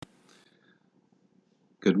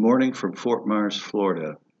Good morning from Fort Myers,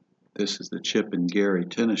 Florida. This is the Chip and Gary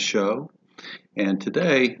Tennis Show, and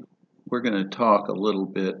today we're going to talk a little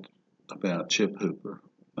bit about Chip Hooper.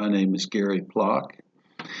 My name is Gary Plock,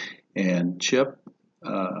 and Chip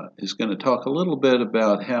is going to talk a little bit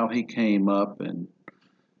about how he came up and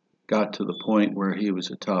got to the point where he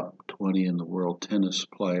was a top 20 in the world tennis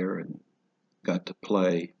player and got to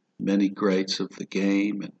play many greats of the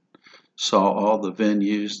game and saw all the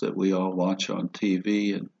venues that we all watch on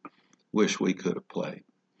TV and wish we could have played.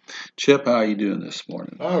 Chip, how are you doing this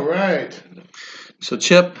morning? All right. So,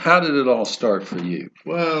 Chip, how did it all start for you?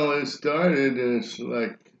 Well, it started as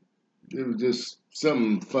it was just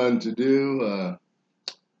something fun to do.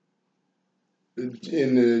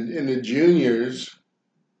 In the juniors,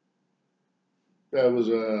 I was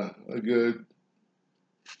a good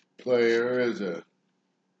player as a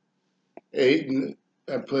eight.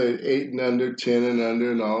 I played 8 and under, 10 and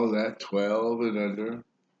under, and all of that, 12 and under.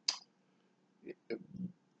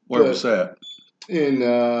 Where was that? In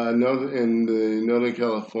the Northern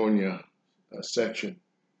California section.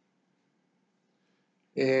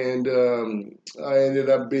 And I ended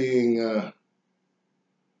up being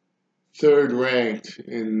third ranked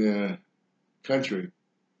in the country,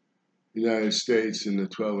 United States, in the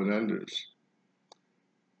 12 and unders.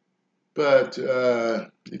 But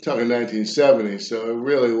you're talking 1970, so it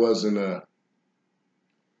really wasn't a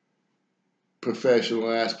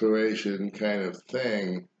professional aspiration kind of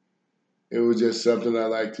thing. It was just something I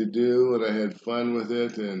liked to do, and I had fun with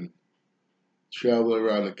it, and travel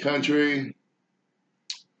around the country.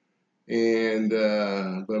 And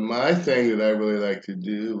but my thing that I really like to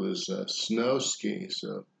do was snow ski.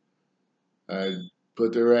 So I'd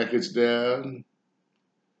put the rackets down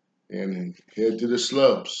and head to the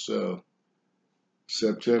slopes. So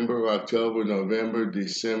September, October, November,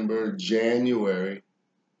 December, January,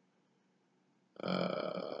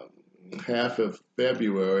 half of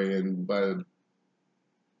February, and by the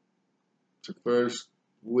first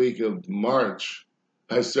week of March,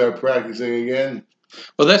 I start practicing again.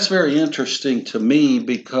 Well, that's very interesting to me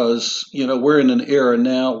because, we're in an era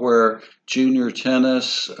now where junior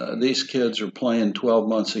tennis, these kids are playing 12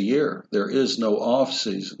 months a year. There is no off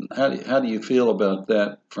season. How do you feel about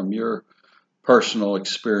that from your personal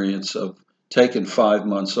experience of taking 5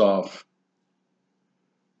 months off?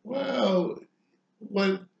 Well,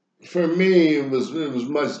 for me it was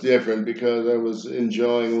much different because I was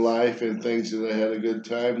enjoying life and things that I had a good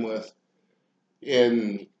time with.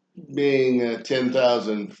 In being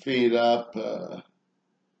 10,000 feet up,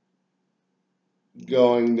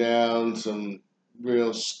 going down some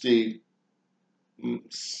real steep,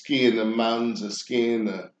 skiing the mountains and skiing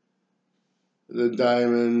the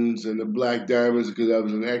diamonds and the black diamonds because I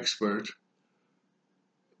was an expert,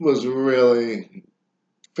 was really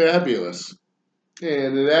fabulous.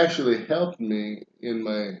 And it actually helped me in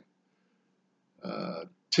my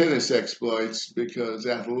tennis exploits because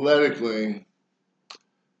athletically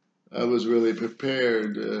I was really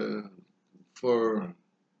prepared for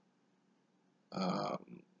um,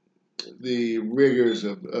 the rigors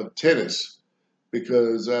of tennis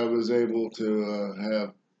because I was able to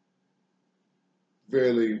have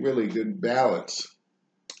really good balance.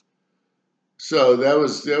 So that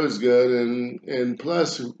was good, and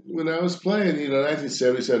plus when I was playing,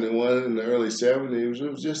 1970, 71, in the early 70s, it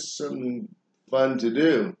was just something fun to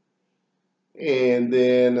do. And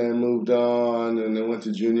then I moved on, and I went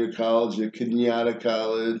to junior college at Kenyatta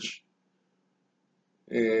College,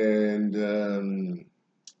 and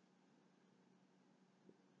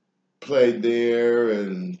played there,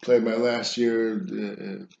 and played my last year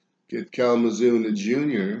at Kalamazoo in the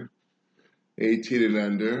junior, 18 and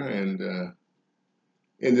under, and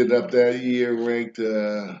ended up that year ranked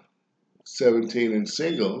 17 in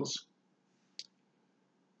singles.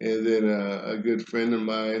 And then a good friend of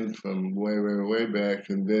mine from way back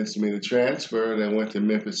convinced me to transfer, and I went to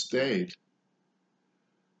Memphis State.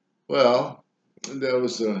 Well, that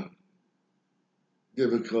was a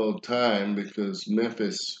difficult time because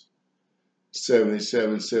Memphis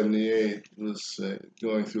 77, 78 was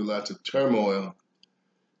going through lots of turmoil,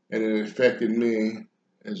 and it affected me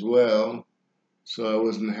as well. So I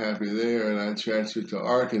wasn't happy there, and I transferred to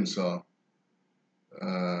Arkansas.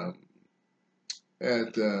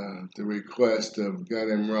 At the request of a guy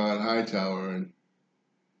named Ron Hightower, and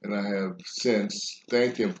I have since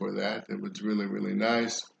thanked him for that. It was really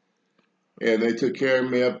nice, and they took care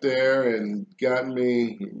of me up there and got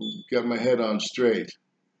my head on straight,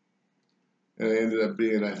 and I ended up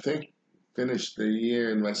being, I think, finished the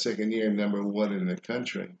year in my second year #1 in the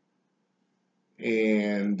country,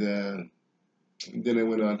 and then I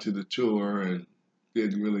went on to the tour and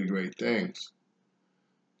did really great things.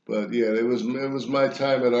 But yeah, it was my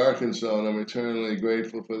time at Arkansas, and I'm eternally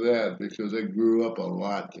grateful for that because I grew up a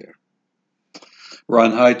lot there.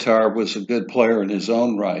 Ron Hightower was a good player in his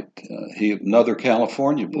own right. He another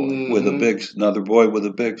California boy with a Hmm. another boy with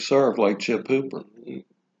a big serve like Chip Hooper.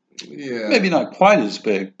 Yeah, Maybe not quite as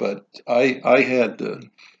big, but I had to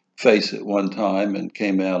face it one time and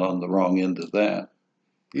came out on the wrong end of that.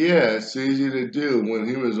 yeah, it's easy to do. When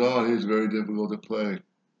he was on, he was very difficult to play.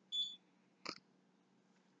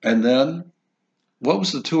 And then, what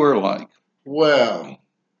was the tour like? Well,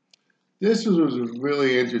 this was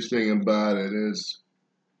really interesting about it is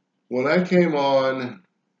when I came on,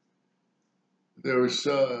 there was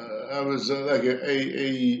I was like a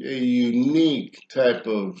unique type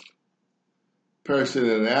of person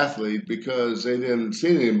and athlete because they didn't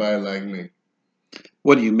see anybody like me.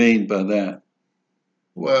 What do you mean by that?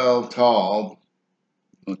 Well, tall,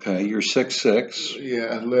 Okay, you're 6'6". yeah,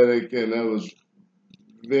 athletic, and I was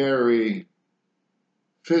very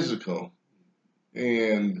physical,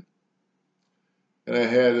 and and I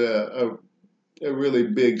had a really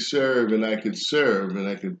big serve, and I could serve, and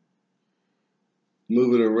I could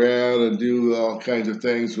move it around and do all kinds of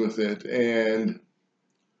things with it. And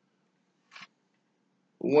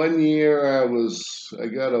one year I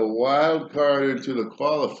got a wild card into the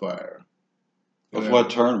qualifier in Of a what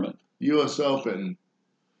tournament? U.S. Open.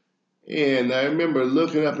 And I remember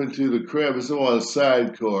looking up into the crevice on the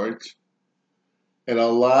side court, and a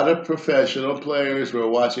lot of professional players were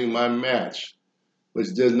watching my match,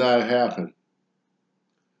 which did not happen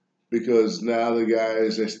because now the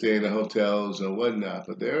guys they stay in the hotels and whatnot.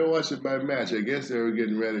 But they were watching my match. I guess they were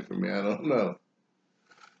getting ready for me. I don't know.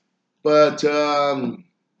 But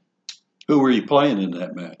Who were you playing in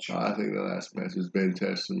that match? I think the last match was Ben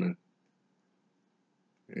Testament,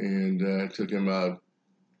 and I took him out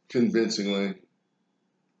convincingly.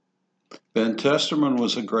 Ben Testerman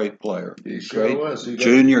was a great player. He sure Great was. He got.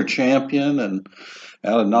 junior champion and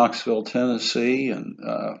out of Knoxville, Tennessee, and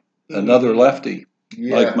another Hmm. lefty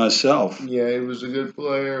like Yeah, myself. yeah, he was a good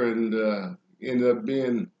player, and ended up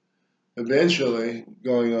being eventually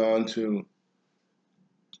going on to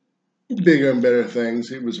bigger and better things.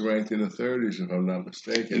 He was ranked in the 30s, if I'm not He was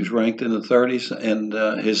mistaken. ranked in the 30s, and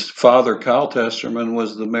his father, Kyle Testerman,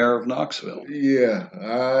 was the mayor of Knoxville. Yeah,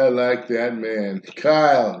 I like that man,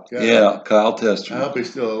 Kyle. God, Yeah, Kyle I Testerman. hope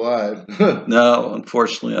he's still alive. No,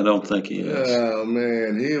 unfortunately, I don't think he is. Oh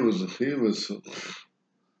man, he was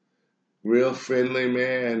real friendly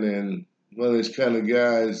man, and one of those kind of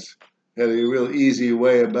guys had a real easy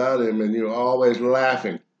way about him, and you're always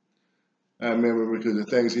laughing. I remember because of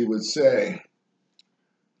things he would say.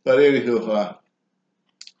 But anywho,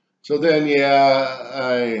 so then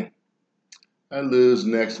yeah, I lose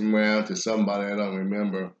next round to somebody I don't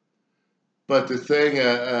remember. But the thing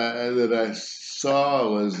that I saw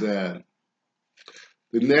was that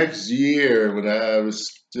the next year when I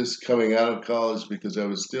was just coming out of college because I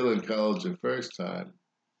was still in college the first time.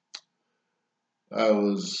 I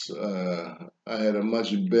had a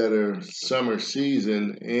much better summer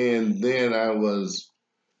season, and then I was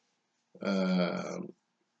uh,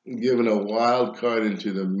 given a wild card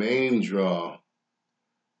into the main draw,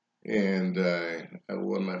 and I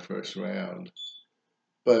won my first round.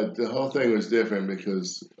 But the whole thing was different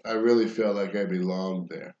because I really felt like I belonged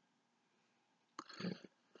there,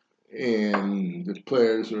 and the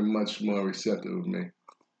players were much more receptive of me.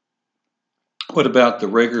 What about the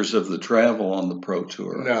rigors of the travel on the pro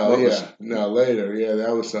tour? No, What was yeah, no, later, yeah,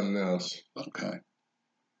 that was something else. okay?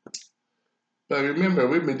 But remember,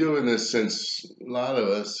 we've been doing this since a lot of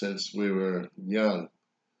us since we were young.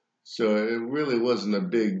 So it really wasn't a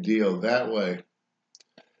big deal that way.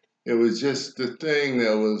 It was just the thing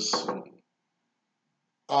that was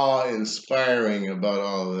awe-inspiring about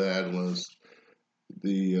all of that was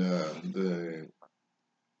the uh, the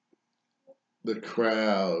the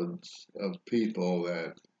crowds of people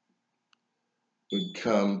that would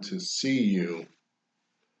come to see you,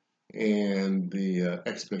 and the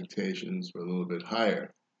expectations were a little bit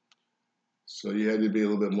higher. So you had to be a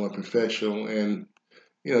little bit more professional. And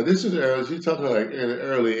this is early. You're talking like in the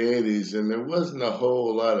early '80s, and there wasn't a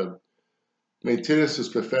whole lot of. I mean, tennis was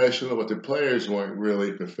professional, but the players weren't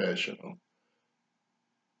really professional.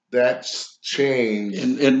 That's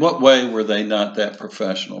changed. In what way were they not that They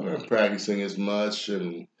professional? weren't practicing as much,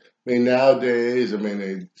 and I mean nowadays, I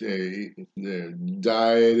mean they're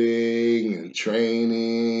dieting and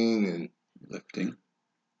training, and Lifting.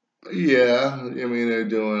 yeah, I mean they're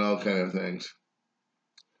doing all kind of things.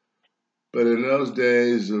 But in those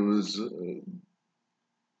days, it was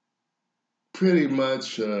pretty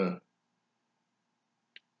much a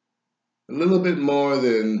little bit more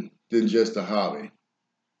than just a hobby.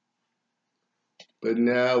 But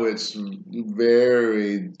now it's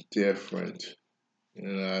very different.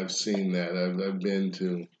 And I've seen that. I've been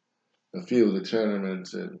to a few of the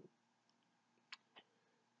tournaments, and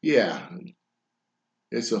yeah,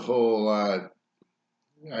 it's a whole lot.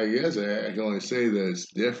 I guess I can only say that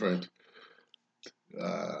it's different.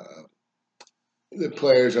 Uh, the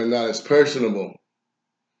players are not as personable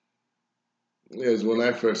as when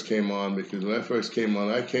I first came on, because when I first came on,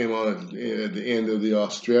 I came on at the end of the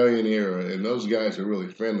Australian era, and those guys are really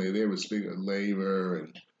friendly. They would speak of Laver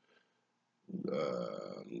and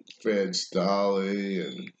Fred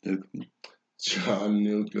Stolle and John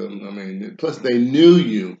Newcomb. I mean, plus they knew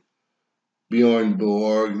you. Bjorn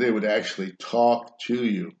Borg, they would actually talk to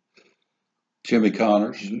you. Jimmy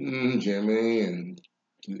Connors. Jimmy and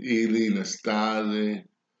Ely Nastase.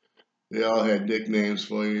 They all had nicknames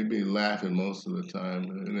for you. You'd be laughing most of the time.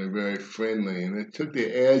 And they're very friendly. And it took the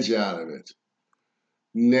edge out of it.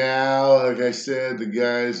 Now, like I said, the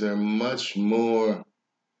guys are much more,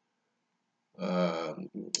 I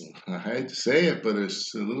hate to say it, but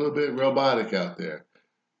it's a little bit robotic out there.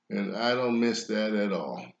 And I don't miss that at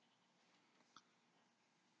all.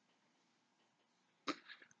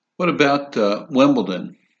 What about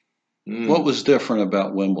Wimbledon? What was different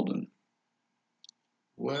about Wimbledon?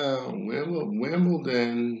 Well,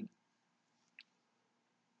 Wimbledon,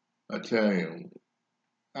 I tell you,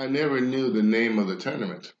 I never knew the name of the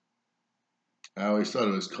tournament. I always thought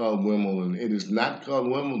it was called Wimbledon. It is not called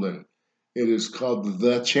Wimbledon. It is called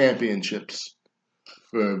the Championships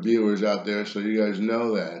for viewers out there, so you guys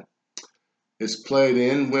know that. It's played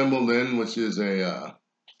in Wimbledon, which is a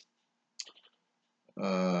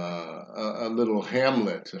little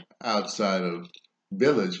hamlet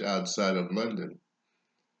village outside of London.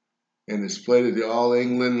 And it's played at the All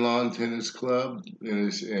England Lawn Tennis Club, and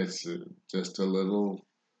it's just a little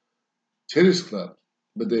tennis club.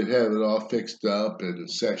 But they've had it all fixed up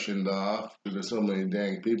and sectioned off because there's so many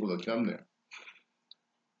dang people that come there.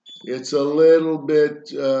 It's a little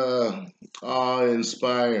bit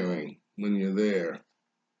awe-inspiring when you're there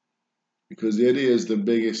because it is the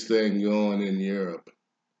biggest thing going in Europe.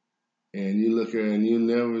 And you look there and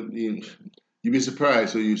you'd be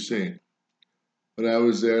surprised what you see. When I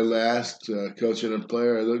was there last coaching a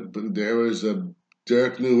player, I looked, but there was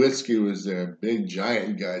Dirk Nowitzki was there, big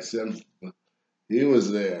giant guy. He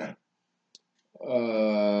was there.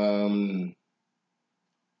 I'd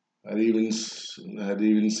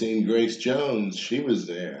even seen Grace Jones. She was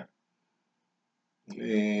there,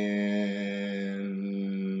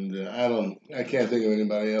 and I can't think of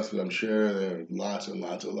anybody else, but I'm sure there are lots and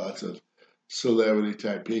lots of celebrity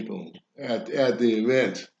type people at the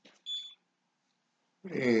event.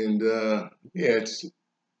 And yeah, it's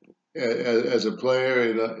as a player,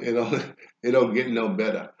 it don't get no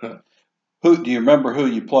better. Do you remember who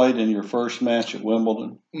you played in your first match at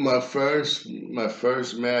Wimbledon? My first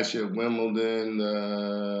match at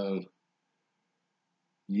Wimbledon,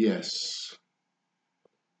 yes.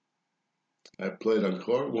 I played on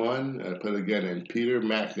court one. I played again in Peter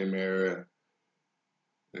McNamara,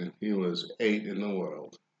 and he was 8 in the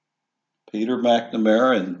world. Peter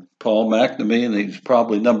McNamara and Paul McNamee, and he's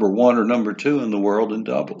probably number 1 or number 2 in the world in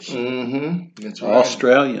doubles. That's right.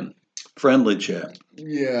 Australian, friendly chap.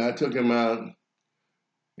 Yeah, I took him out,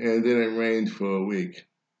 and then it rained for a week.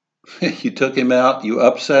 You took him out, you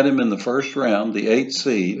upset him in the first round, the 8th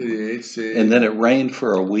seed. The 8th seed. And then it rained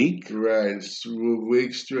for a week? Right, a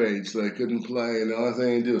week straight, so I couldn't play, and the only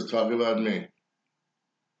thing he do was talk about me.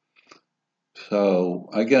 So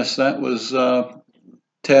I guess that was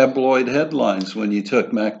tabloid headlines when you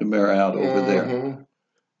took McNamara out over there.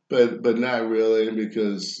 But not really,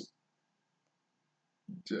 because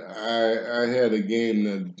I had a game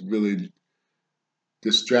that really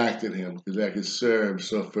distracted him because I could serve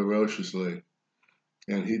so ferociously,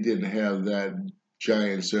 and he didn't have that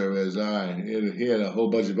giant serve as I. He had a whole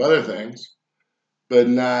bunch of other things, but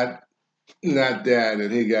not that.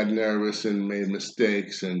 And he got nervous and made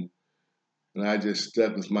mistakes, and I just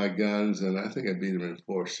stuck with my guns, and I think I beat him in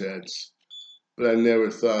 4 sets. But I never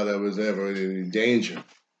thought I was ever in any danger.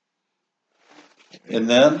 And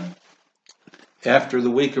then, after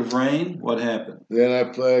the week of rain, what happened? Then I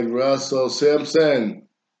played Russell Simpson,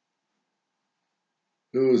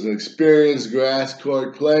 who was an experienced grass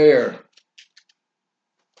court player.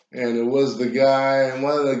 And it was one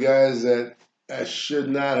of the guys that I should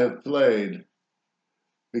not have played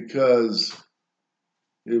because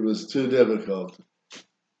it was too difficult.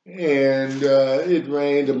 And it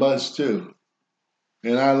rained a bunch too.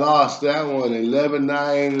 And I lost that one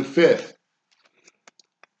 11-9 in the 5th.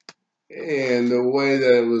 And the way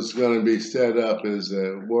that it was going to be set up is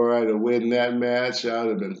that were I to win that match, I would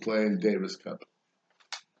have been playing Davis Cup.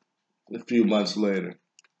 a few months later.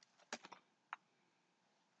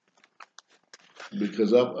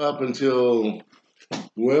 Because up until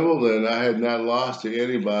Wimbledon, I had not lost to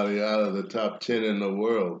anybody out of the top 10 in the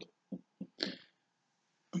world.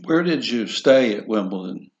 Where did you stay at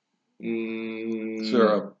Wimbledon? Is there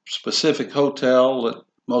a specific hotel that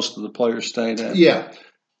most of the players stayed at? Yeah,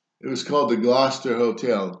 it was called the Gloucester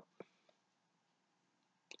Hotel.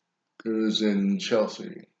 It was in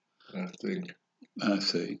Chelsea, I think. I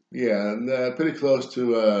see. Yeah, and pretty close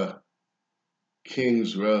to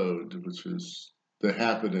King's Road, which was the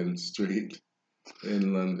happening street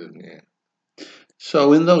in London. Yeah.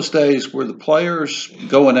 So in those days, were the players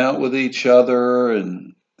going out with each other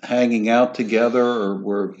and hanging out together, or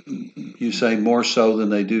were you say more so than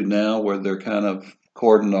they do now, where they're kind of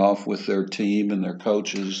cordoned off with their team and their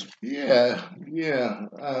coaches? Yeah, yeah.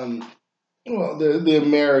 Well, the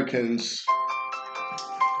Americans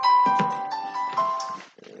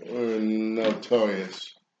were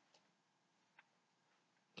notorious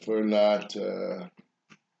for not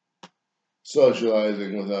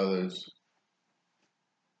socializing with others.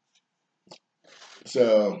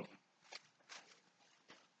 So,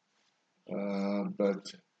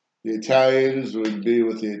 but the Italians would be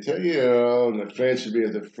with the Italian, and the French would be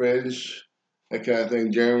with the French, that kind of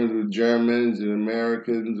thing. Germans with Germans, and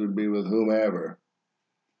Americans would be with whomever.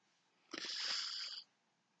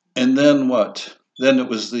 And then what? Then it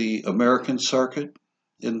was the American circuit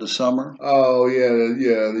in the summer? Oh yeah,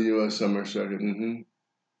 the U.S. Summer Circuit.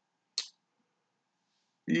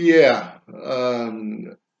 Yeah,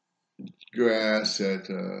 grass at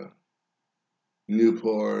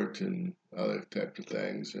Newport and other types of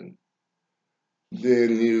things, and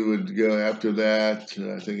then you would go after that.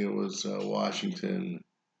 I think it was Washington,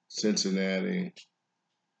 Cincinnati,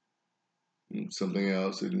 and something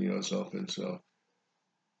else in the U.S. Open. So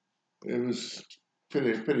it was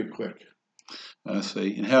pretty quick. I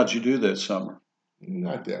see. And how'd you do that summer?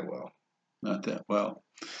 Not that well. Not that well.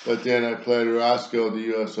 But then I played Roscoe the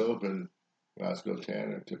U.S. Open. Roscoe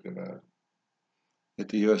Tanner took him out. At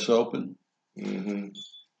the U.S. Open? Mm-hmm.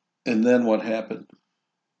 And then what happened?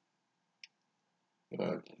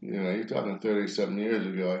 You're talking 30-something years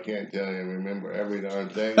ago. I can't tell you. I remember every darn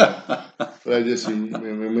thing. But I just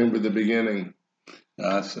remember the beginning.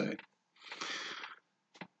 I see.